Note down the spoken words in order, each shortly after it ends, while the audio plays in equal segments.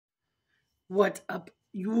What's up,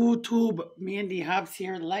 YouTube? Mandee Hobbs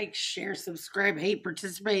here. Like, share, subscribe, hate,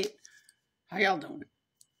 participate. How y'all doing?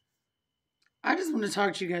 I just want to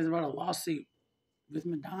talk to you guys about a lawsuit with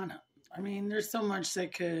Madonna. I mean, there's so much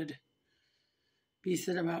that could be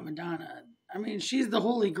said about Madonna. I mean, she's the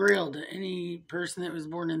holy grail to any person that was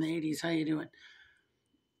born in the 80s. How you doing?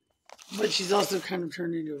 But she's also kind of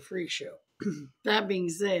turned into a freak show. That being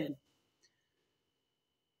said,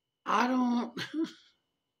 I don't...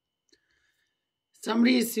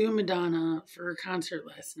 Somebody sued Madonna for a concert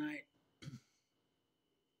last night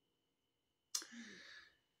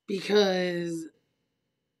because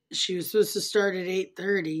she was supposed to start at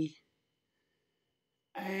 8:30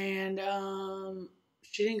 and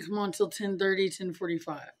she didn't come on until 10:30,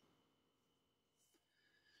 10:45. Has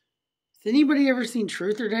anybody ever seen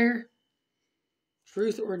Truth or Dare?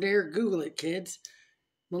 Truth or Dare? Google it, kids.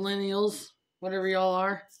 Millennials, whatever y'all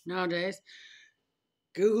are nowadays.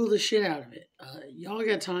 Google the shit out of it. Y'all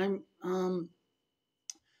got time.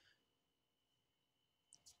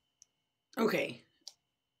 Okay.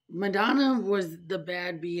 Madonna was the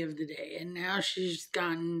bad bee of the day, and now she's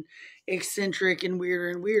gotten eccentric and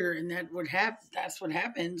weirder, and that's what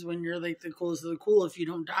happens when you're like the coolest of the cool if you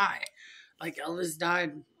don't die. Like Elvis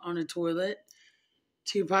died on a toilet.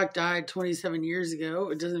 Tupac died 27 years ago.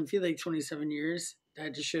 It doesn't feel like 27 years.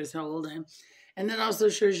 That just shows how old I am. And that also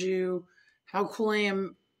shows you how cool I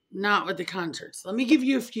am not with the concerts. Let me give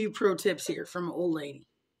you a few pro tips here from an old lady.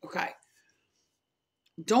 Okay.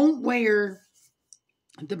 Don't wear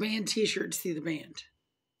the band t-shirt to see the band.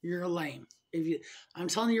 You're lame. I'm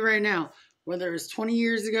telling you right now, whether it's 20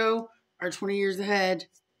 years ago or 20 years ahead,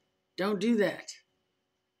 don't do that.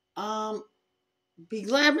 Be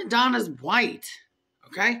glad Madonna's white.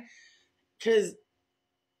 Okay? Because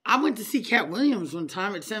I went to see Cat Williams one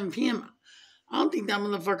time at 7 p.m. I don't think that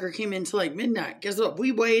motherfucker came in till like midnight. Guess what?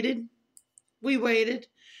 We waited.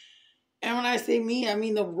 And when I say me, I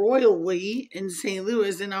mean the royal we in St.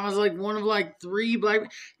 Louis. And I was like one of like 3 black.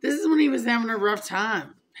 This is when he was having a rough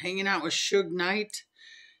time. Hanging out with Suge Knight.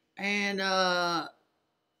 And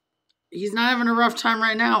he's not having a rough time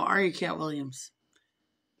right now, are you, Cat Williams?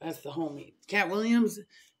 That's the homie. Cat Williams,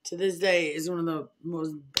 to this day, is one of the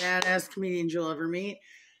most badass comedians you'll ever meet.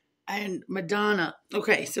 And Madonna.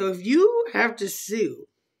 Okay, so if you have to sue,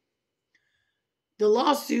 the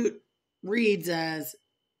lawsuit reads as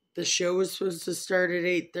the show was supposed to start at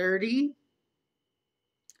 8:30.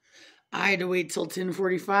 I had to wait till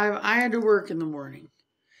 10:45. I had to work in the morning.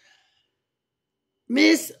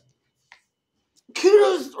 Miss,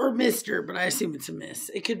 kudos, or Mr., but I assume it's a miss.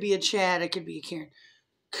 It could be a Chad. It could be a Karen.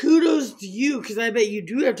 Kudos to you, because I bet you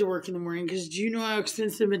do have to work in the morning, because do you know how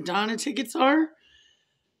expensive Madonna tickets are?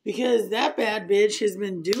 Because that bad bitch has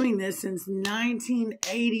been doing this since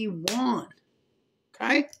 1981.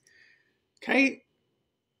 Okay? Okay?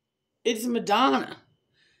 It's Madonna.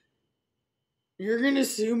 You're going to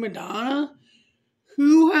sue Madonna?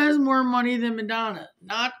 Who has more money than Madonna?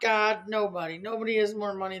 Not God, nobody. Nobody has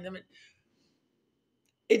more money than Madonna.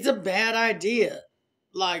 It's a bad idea.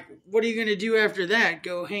 Like, what are you going to do after that?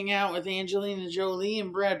 Go hang out with Angelina Jolie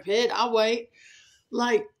and Brad Pitt? I'll wait.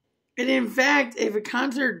 Like, and in fact, if a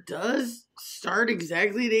concert does start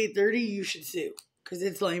exactly at 8:30, you should sue. Because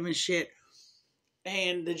it's lame as shit.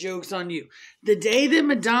 And the joke's on you. The day that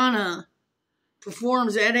Madonna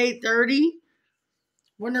performs at 8:30,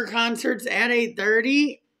 when her concert's at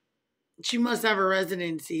 8:30, she must have a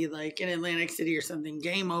residency like in Atlantic City or something.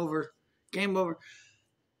 Game over. Game over.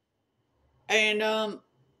 And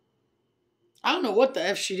I don't know what the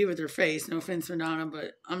F she did with her face. No offense, Madonna,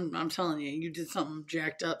 but I'm telling you, you did something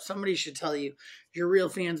jacked up. Somebody should tell you. You're real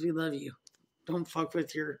fans. We love you. Don't fuck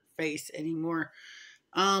with your face anymore.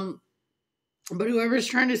 But whoever's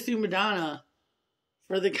trying to sue Madonna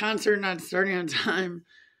for the concert not starting on time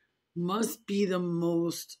must be the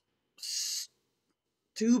most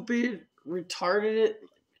stupid, retarded.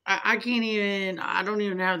 I can't even, I don't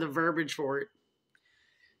even have the verbiage for it.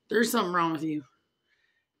 There's something wrong with you.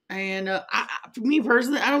 And for me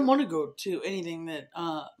personally, I don't want to go to anything that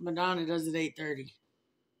Madonna does at 8:30.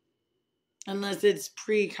 Unless it's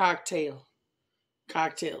pre-cocktails.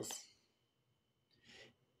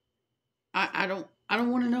 I don't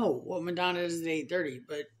want to know what Madonna does at 8:30,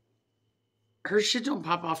 but her shit don't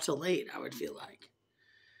pop off till late, I would feel like.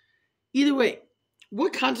 Either way,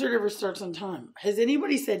 what concert ever starts on time? Has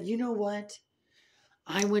anybody said, you know what?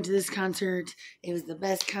 I went to this concert. It was the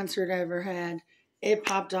best concert I ever had. It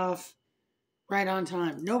popped off right on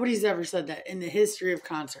time. Nobody's ever said that in the history of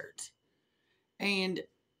concerts. And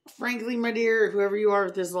frankly, my dear, whoever you are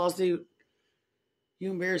with this lawsuit,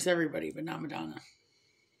 you embarrass everybody, but not Madonna.